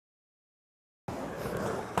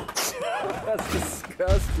That's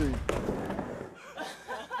disgusting.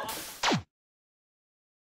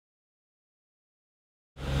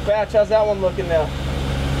 Batch, how's that one looking now?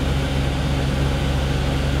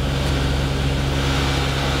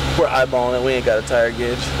 We're eyeballing it. We ain't got a tire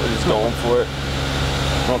gauge. We're just going for it.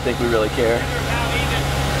 I don't think we really care.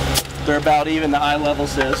 They're about even, the eye level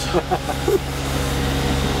says.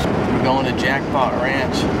 We're going to Jackpot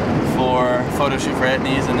Ranch for a photo shoot for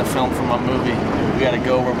Etnies and the film for my movie. We gotta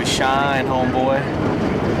go where we shine, homeboy.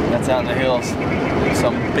 That's out in the hills.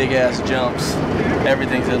 Some big ass jumps.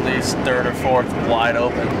 Everything's at least third or fourth wide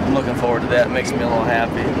open. I'm looking forward to that. It makes me a little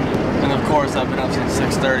happy. And of course, I've been up since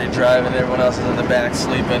 6:30 driving. Everyone else is in the back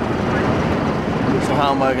sleeping. So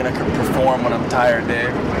how am I gonna perform when I'm tired,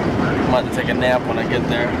 Dave? I'm about to take a nap when I get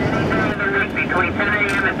there. Between 10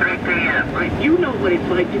 a.m. and 3 p.m. You know what it's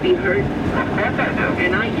like to be hurt.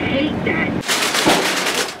 And I hate that.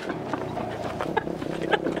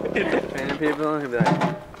 Random people, he'll be like...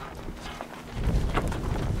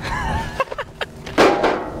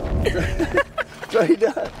 What he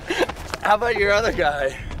done? How about your other guy?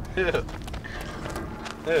 Who? Who?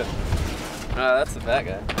 Oh, that's the fat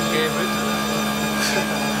guy.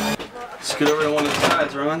 Scoot over to one of the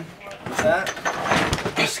sides, Ron. What's that?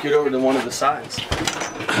 Scoot over to one of the sides.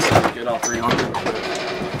 Get all three on.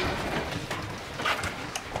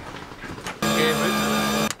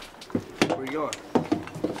 Where you going?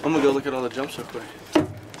 I'm gonna go look at all the jumps real quick.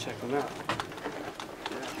 Check them out.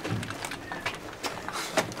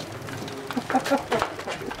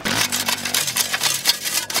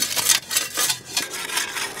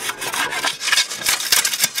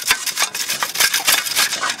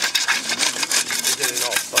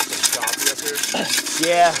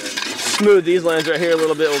 Yeah, smooth these lines right here a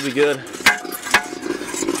little bit will be good.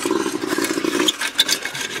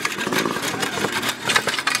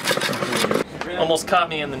 Almost caught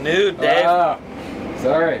me in the nude, Dave. Ah,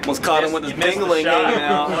 sorry. Almost caught him with his dingling hanging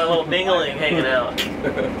out. My little dingling hanging out.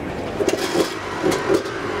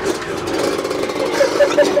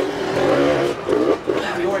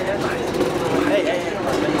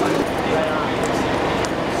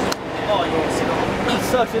 Oh, you want to see it?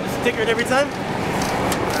 Sucks, it just stickered every time?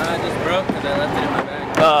 I just broke because I left it in my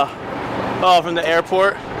bag. Oh, from the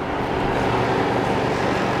airport?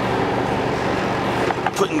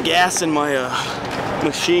 Putting gas in my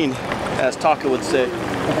machine, as Taka would say.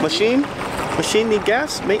 Machine? Machine need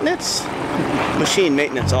gas? Maintenance? Machine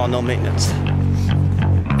maintenance. Oh, no maintenance.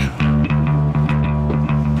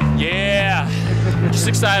 Yeah! Just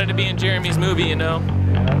excited to be in Jeremy's movie, you know.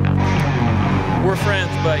 We're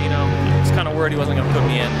friends, but, you know, I was kind of worried he wasn't going to put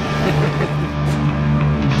me in.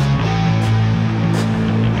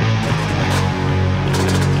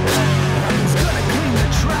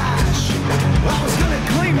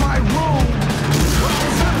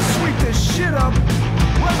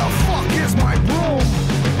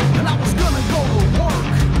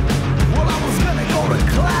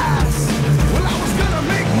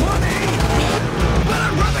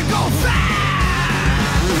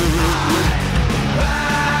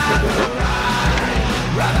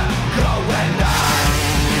 Rather go and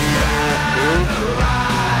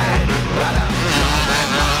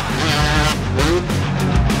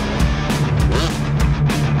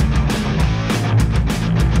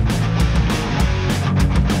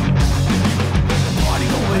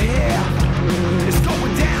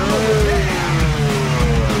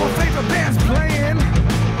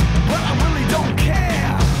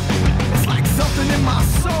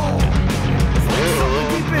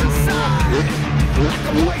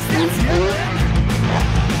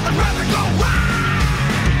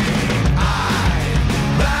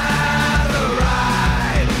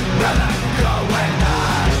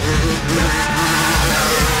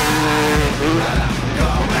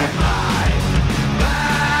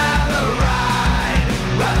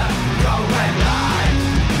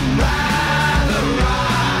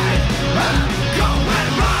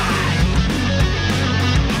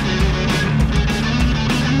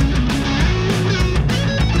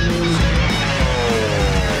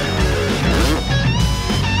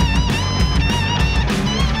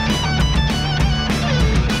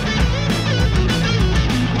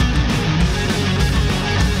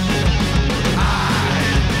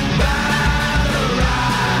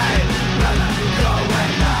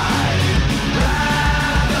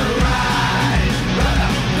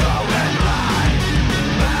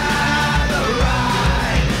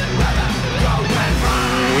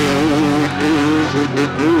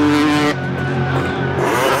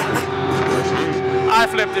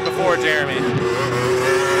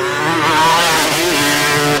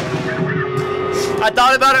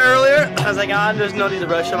thought about it earlier. I was like, there's no need to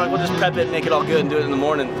rush. I'm like, we'll just prep it, make it all good, and do it in the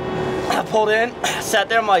morning. I pulled in, sat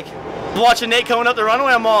there. I'm like, watching Nate coming up the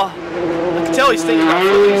runway. I'm all, I can tell he's thinking about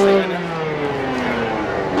flipping this thing right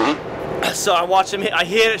now. So I watched him hit. I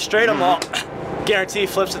hit it straight. I'm all, guarantee he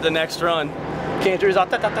flips it the next run. Came through. He's all,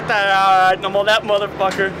 I'm all that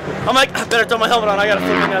motherfucker. I'm like, I better throw my helmet on. I gotta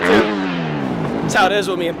flip it now too. That's how it is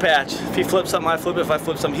with me and Patch. If he flips something, I flip it. If I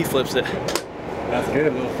flip something, he flips it. That's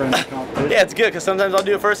good, little friendly competition. Yeah, it's good because sometimes I'll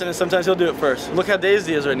do it first and then sometimes he'll do it first. Look how dazed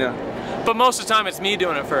he is right now. But most of the time, it's me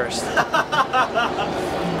doing it first. Dude,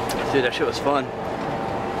 that shit was fun.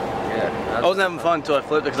 Yeah. I wasn't having fun until I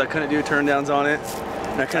flipped it because I couldn't do turn downs on it.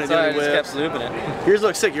 And I couldn't do any I just kept whips. looping it. Yours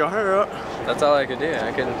looks sick. You're all right. That's all I could do.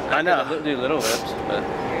 I know. could do little whips, but.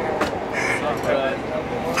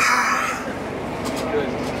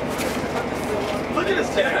 Look at this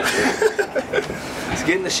guy. He's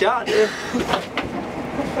getting the shot, dude.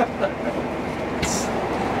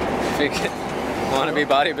 Wannabe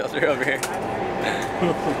bodybuilder over here.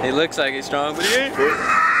 He looks like he's strong, but he ain't.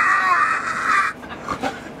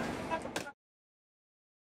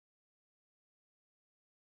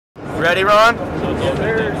 Ready, Ron?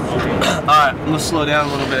 Alright, I'm gonna slow down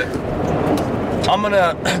a little bit. I'm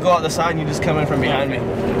gonna go out the side and you just come in from behind me.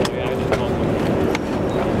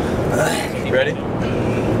 Ready?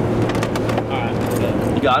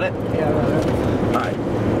 You got it? Yeah, I got it. Alright,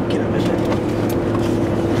 get up in there.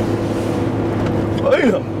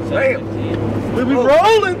 Bam! We be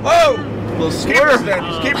rolling! Whoa! Little swerve!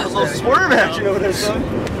 Just keep a little swerve action over there, son.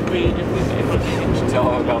 Tell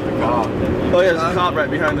him about the cop. Oh yeah, there's a cop right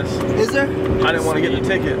behind us. Is there? I didn't want to get the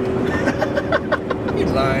ticket.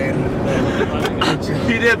 He's lying.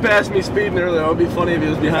 He did pass me speeding earlier. It would be funny if he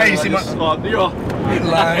was behind Hey, me. you see my... You're all He's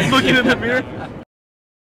lying. looking in the mirror.